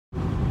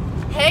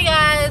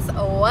guys,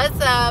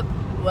 what's up?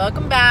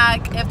 Welcome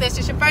back. If this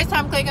is your first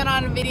time clicking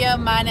on a video,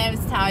 my name is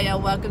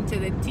Talya. Welcome to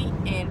the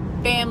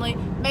TN family.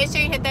 Make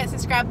sure you hit that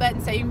subscribe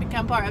button so you can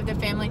become part of the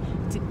family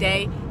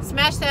today.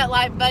 Smash that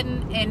like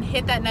button and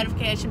hit that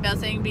notification bell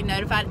so you can be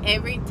notified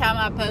every time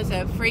I post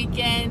a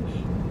freaking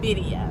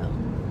video.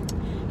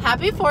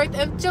 Happy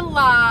 4th of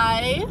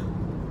July.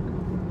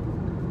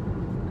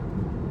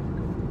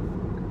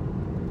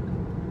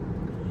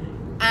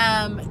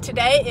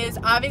 Today is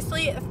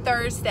obviously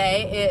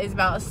Thursday. It is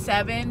about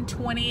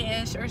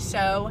 7:20-ish or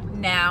so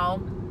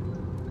now.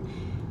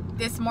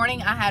 This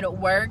morning I had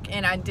work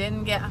and I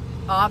didn't get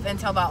off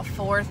until about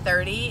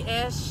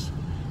 4:30-ish.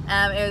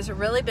 It was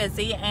really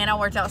busy and I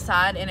worked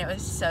outside and it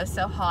was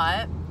so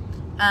hot.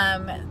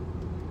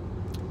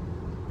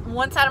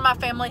 One side of my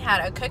family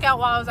had a cookout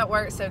while I was at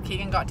work, so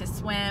Keegan got to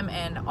swim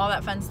and all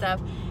that fun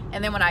stuff.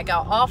 And then when I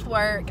got off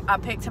work, I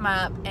picked him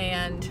up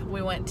and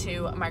we went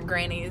to my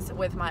granny's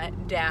with my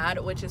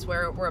dad, which is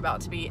where we're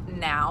about to be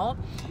now.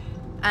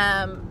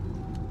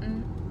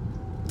 You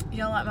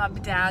don't like my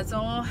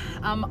bedazzle?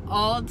 I'm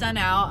all done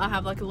out. I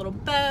have like a little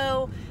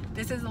bow.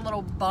 This is a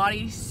little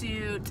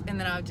bodysuit, and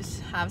then I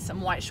just have some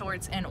white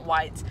shorts and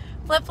white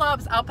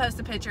flip-flops. I'll post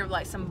a picture of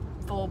like some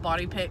full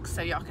body pics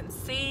so y'all can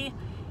see.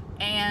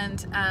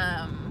 And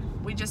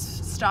we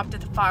just stopped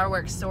at the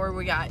fireworks store.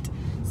 We got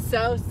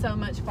so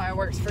much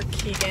fireworks for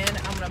Keegan.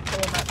 I'm gonna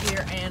pull them up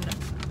here and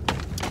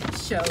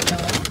show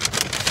them.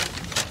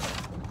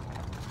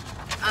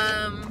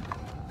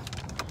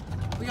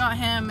 We got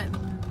him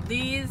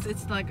these.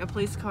 It's like a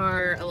police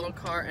car, a little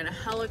car, and a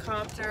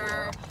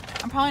helicopter.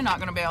 I'm probably not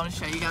gonna be able to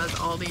show you guys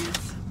all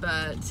these,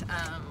 but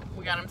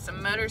we got him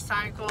some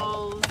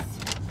motorcycles.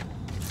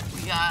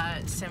 We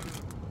got some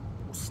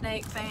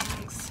snake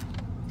things.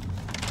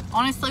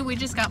 Honestly, we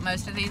just got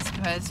most of these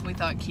because we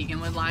thought Keegan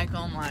would like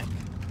them. Like,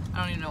 I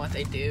don't even know what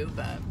they do,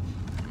 but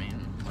I mean,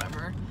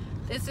 whatever.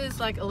 This is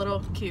like a little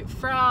cute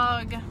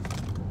frog.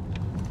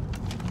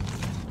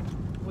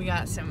 We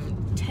got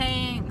some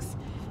tanks.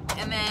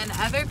 And then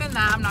other than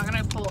that, I'm not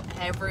gonna pull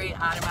every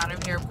item out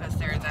of here because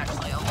there's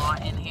actually a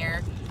lot in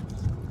here.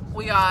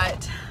 We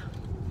got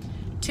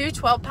 2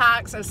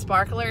 12-packs of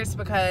sparklers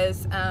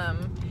because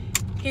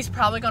he's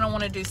probably gonna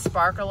wanna do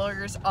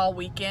sparklers all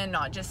weekend,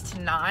 not just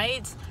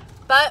tonight.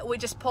 But we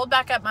just pulled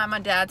back up by my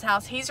dad's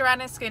house. He's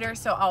riding a scooter,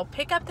 so I'll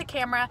pick up the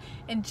camera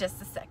in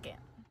just a second.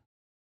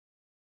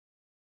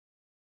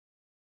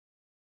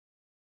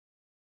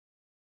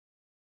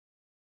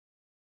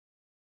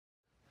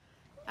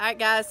 Alright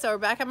guys, so we're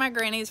back at my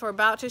granny's. We're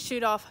about to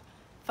shoot off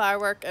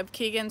firework of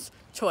Keegan's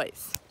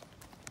choice.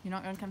 You're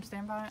not gonna come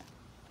stand by it?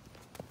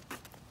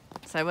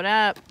 Say what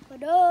up.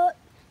 What up?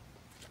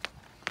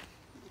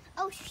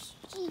 Oh,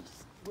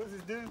 jeez. What does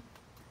it do?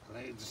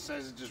 It just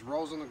says it just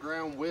rolls on the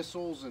ground,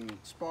 whistles, and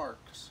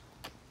sparks.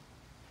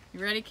 You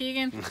ready,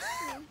 Keegan?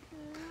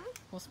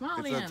 Well, smile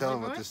It's not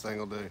telling what this thing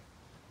will do.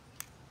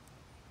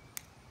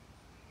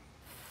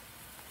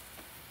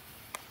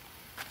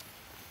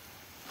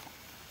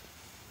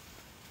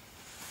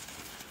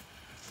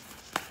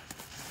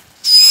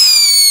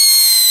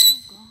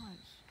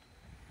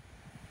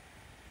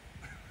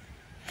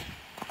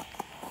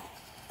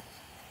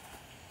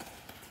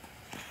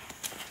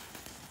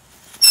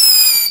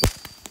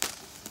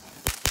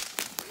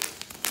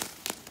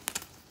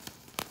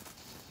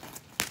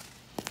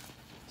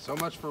 So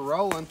much for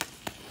rolling.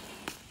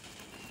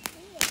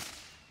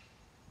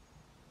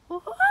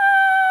 Woohoo!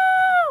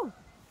 No,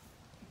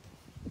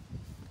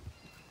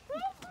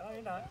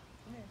 you're not.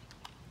 Come here.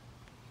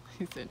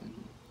 He said, You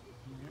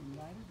getting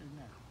lighted or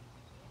no?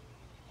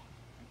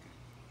 Okay.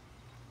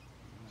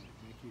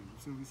 Thank you.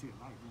 As soon as we see a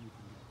light, then we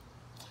can go.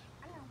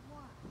 I don't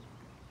want. Okay.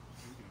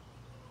 There you go.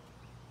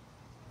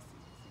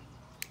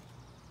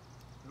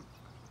 Let's see.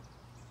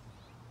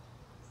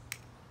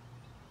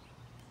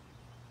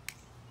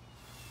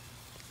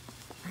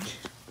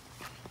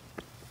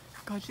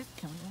 God, just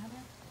kill me out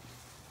there.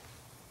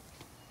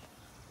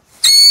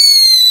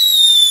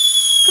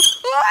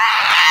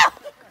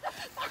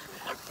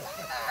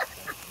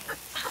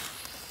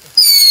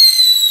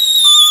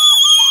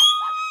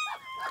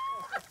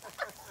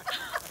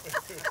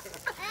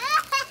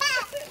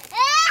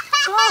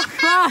 Oh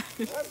God!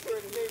 That's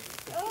pretty neat.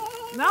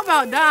 Now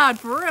about died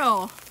for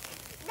real.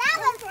 That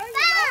was fun.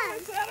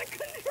 It's out of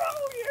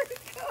control. Here it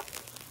comes.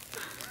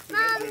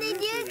 Mom,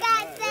 did you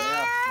get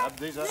that?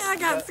 Yeah, I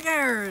got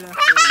scared.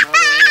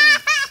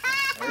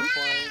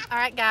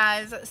 Alright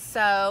guys,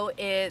 so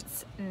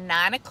it's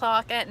 9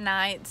 o'clock at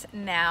night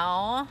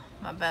now.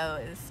 My bow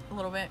is a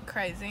little bit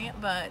crazy,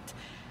 but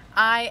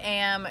I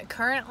am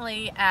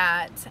currently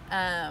at,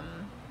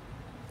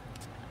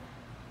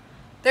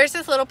 there's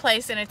this little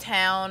place in a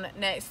town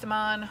next to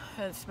mine.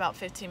 It's about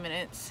 15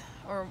 minutes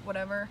or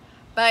whatever.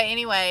 But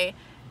anyway,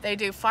 they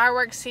do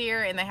fireworks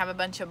here and they have a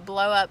bunch of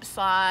blow up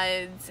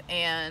slides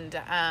and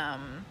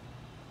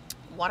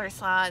water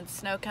slides,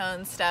 snow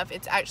cones, stuff.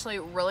 It's actually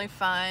really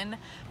fun.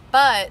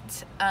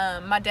 But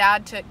my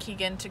dad took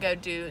Keegan to go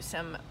do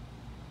some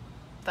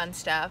fun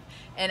stuff,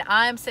 and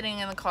I'm sitting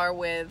in the car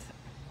with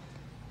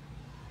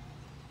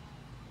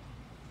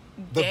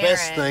The Darin.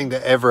 best thing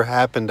that ever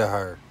happened to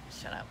her.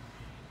 Shut up.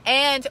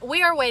 And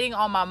we are waiting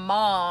on my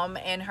mom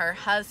and her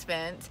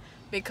husband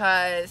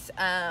because,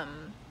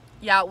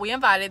 yeah, we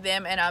invited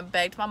them and I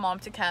begged my mom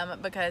to come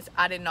because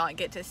I did not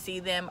get to see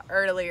them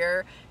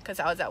earlier because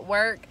I was at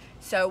work.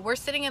 So we're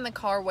sitting in the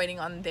car waiting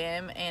on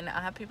them and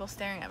I have people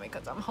staring at me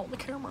because I'm holding the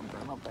camera in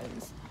front of my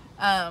face.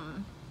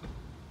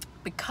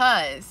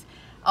 Because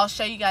I'll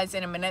show you guys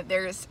in a minute,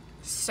 there's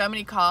so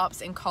many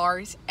cops and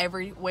cars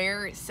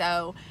everywhere.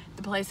 So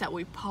the place that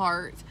we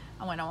parked,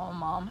 I went on my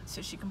mom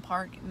so she can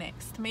park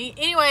next to me.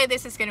 Anyway,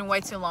 this is getting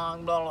way too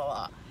long, blah, blah,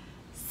 blah.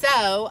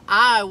 So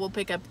I will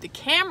pick up the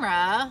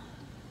camera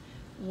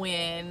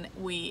when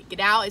we get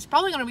out. It's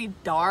probably going to be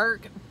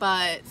dark,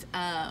 but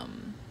I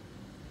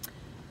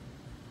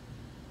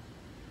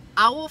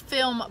will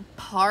film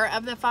part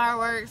of the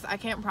fireworks. I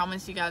can't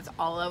promise you guys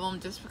all of them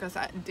just because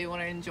I do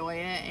want to enjoy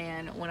it,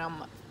 and when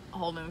I'm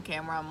holding the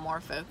camera I'm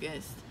more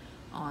focused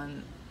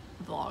on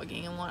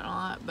vlogging and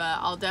whatnot, but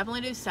I'll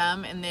definitely do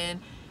some. And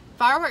then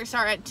fireworks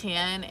start at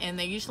 10 and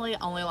they usually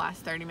only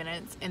last 30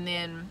 minutes. And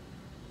then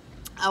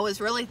I was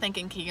really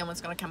thinking Keegan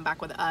was going to come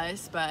back with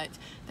us, but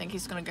I think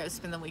he's going to go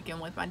spend the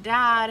weekend with my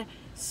dad.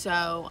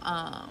 So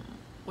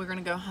we're going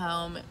to go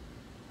home.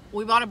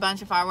 We bought a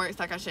bunch of fireworks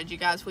like I showed you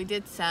guys. We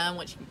did some,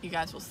 which you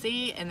guys will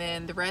see, and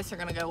then the rest are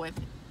going to go with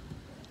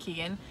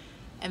Keegan.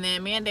 And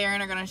then me and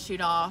Darin are going to shoot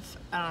off,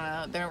 I don't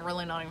know, they're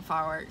really not even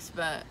fireworks,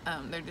 but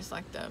they're just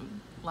like the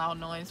loud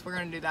noise. We're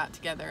going to do that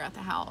together at the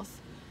house.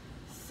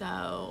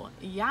 So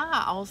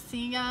yeah, I'll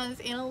see you guys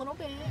in a little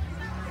bit.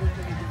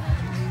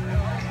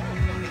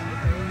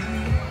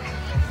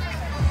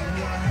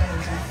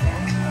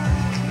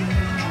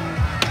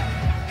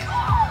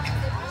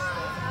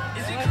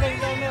 Is it